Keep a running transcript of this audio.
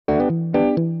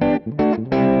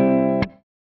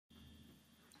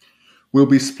We'll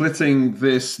be splitting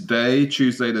this day,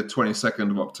 Tuesday the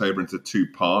 22nd of October, into two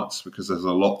parts because there's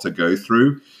a lot to go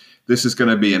through. This is going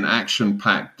to be an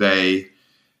action-packed day.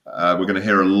 We're going to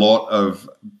hear a lot of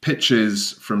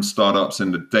pitches from startups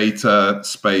in the data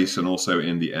space and also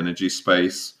in the energy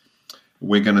space.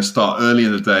 We're going to start early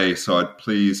in the day, so I'd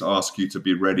please ask you to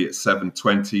be ready at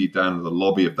 7:20 down in the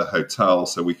lobby of the hotel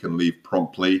so we can leave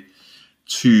promptly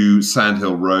to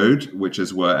Sandhill Road, which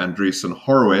is where Andreessen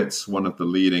Horowitz, one of the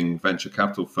leading venture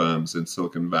capital firms in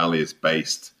Silicon Valley, is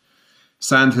based.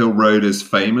 Sandhill Road is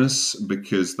famous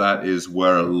because that is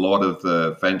where a lot of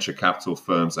the venture capital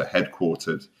firms are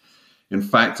headquartered. In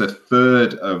fact, a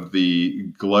third of the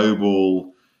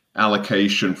global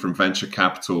allocation from venture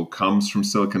capital comes from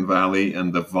Silicon Valley,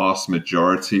 and the vast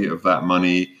majority of that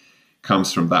money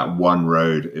comes from that one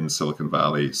road in Silicon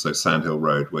Valley, so Sandhill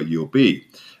Road, where you'll be.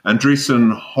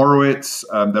 Andreessen Horowitz,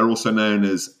 they're also known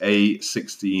as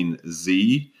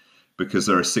A16Z because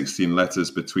there are 16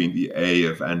 letters between the A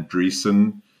of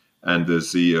Andreessen and the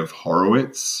Z of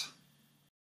Horowitz.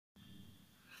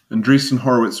 Andreessen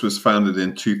Horowitz was founded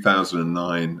in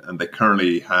 2009, and they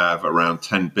currently have around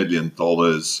 $10 billion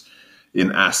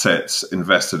in assets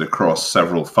invested across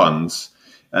several funds.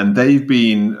 And they've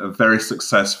been very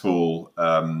successful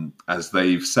as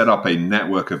they've set up a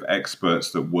network of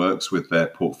experts that works with their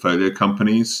portfolio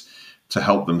companies to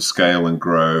help them scale and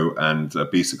grow and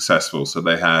be successful. So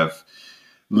they have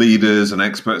leaders and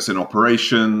experts in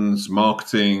operations,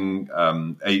 marketing,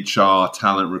 HR,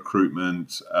 talent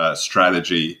recruitment,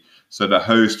 strategy. So the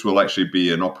host will actually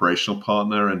be an operational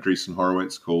partner, Andreessen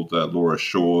Horowitz, called Laura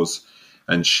Shores.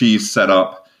 And she's set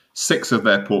up 6 of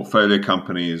their portfolio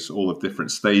companies, all of different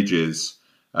stages.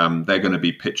 They're going to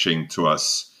be pitching to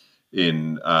us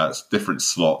in different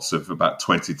slots of about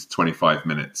 20 to 25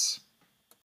 minutes.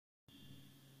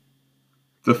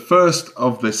 The first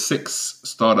of the 6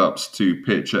 startups to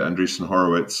pitch at Andreessen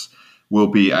Horowitz will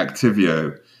be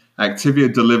Activio.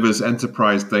 Activio delivers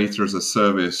enterprise data as a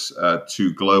service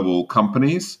to global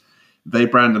companies. They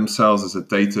brand themselves as a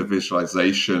data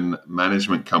visualization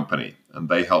management company, and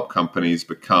they help companies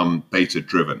become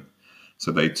data-driven.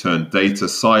 So they turn data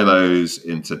silos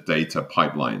into data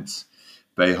pipelines.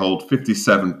 They hold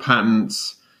 57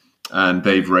 patents, and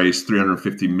they've raised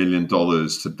 $350 million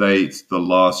to date. The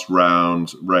last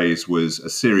round raise was a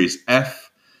Series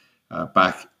F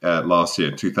back last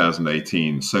year,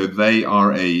 2018. So they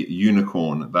are a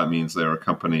unicorn. That means they're a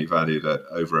company valued at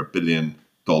over $1 billion.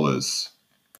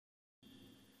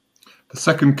 The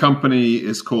second company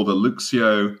is called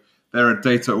Elluxio. They're a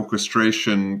data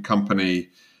orchestration company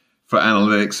for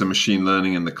analytics and machine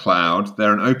learning in the cloud.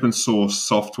 They're an open source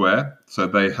software, so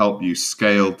they help you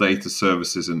scale data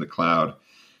services in the cloud.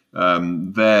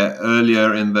 They're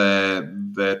earlier in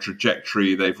their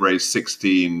trajectory. They've raised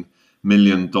 $16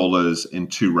 million in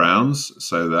 2 rounds,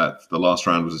 so that the last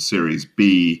round was a Series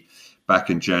B back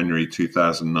in January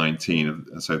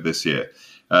 2019, so this year.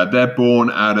 They're born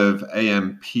out of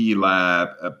AMP Lab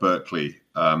at Berkeley,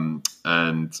 and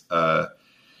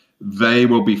they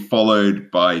will be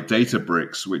followed by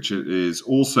Databricks, which is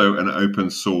also an open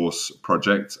source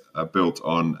project built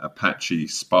on Apache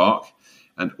Spark,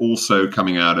 and also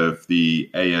coming out of the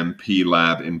AMP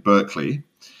Lab in Berkeley.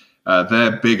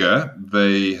 They're bigger.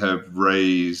 They have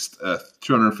raised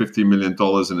 $250 million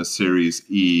in a Series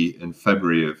E in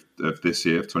February of this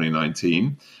year, of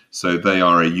 2019. So they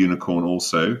are a unicorn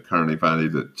also, currently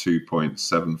valued at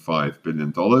 $2.75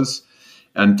 billion.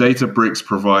 And Databricks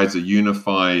provides a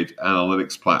unified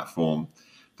analytics platform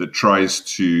that tries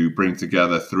to bring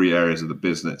together 3 areas of the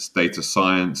business: data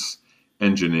science,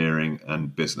 engineering,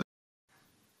 and business.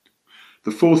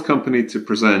 The fourth company to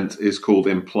present is called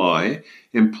Imply.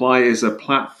 Imply is a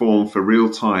platform for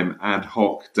real-time ad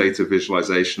hoc data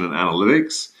visualization and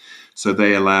analytics. So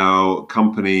they allow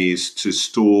companies to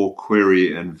store,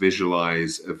 query, and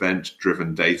visualize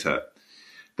event-driven data.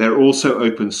 They're also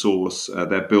open source.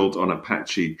 They're built on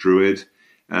Apache Druid,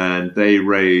 and they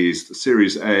raised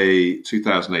Series A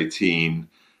 2018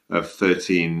 of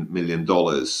 $13 million.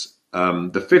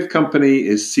 The fifth company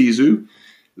is Sisu.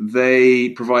 They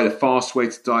provide a fast way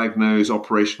to diagnose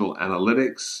operational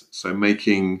analytics, so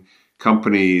enabling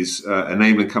companies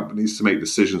to make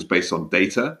decisions based on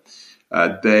data.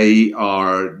 They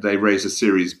raised a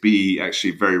Series B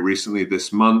actually very recently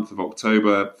this month of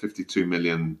October, $52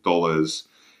 million.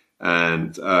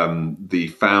 And the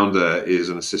founder is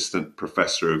an assistant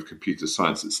professor of computer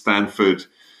science at Stanford,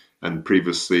 and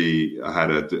previously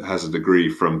has a degree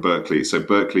from Berkeley. So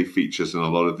Berkeley features in a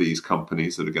lot of these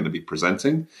companies that are going to be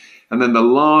presenting. And then the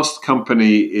last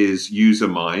company is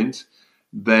Usermind.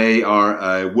 They are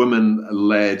a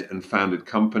woman-led and founded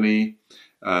company.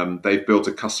 They've built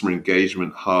a customer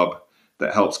engagement hub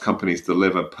that helps companies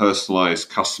deliver personalized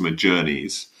customer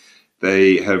journeys.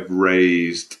 They have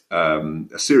raised a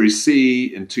Series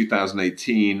C in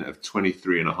 2018 of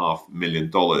 $23.5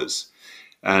 million.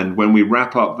 And when we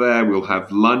wrap up there, we'll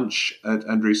have lunch at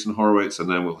Andreessen Horowitz, and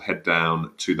then we'll head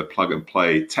down to the Plug and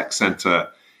Play Tech Center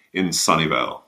in Sunnyvale.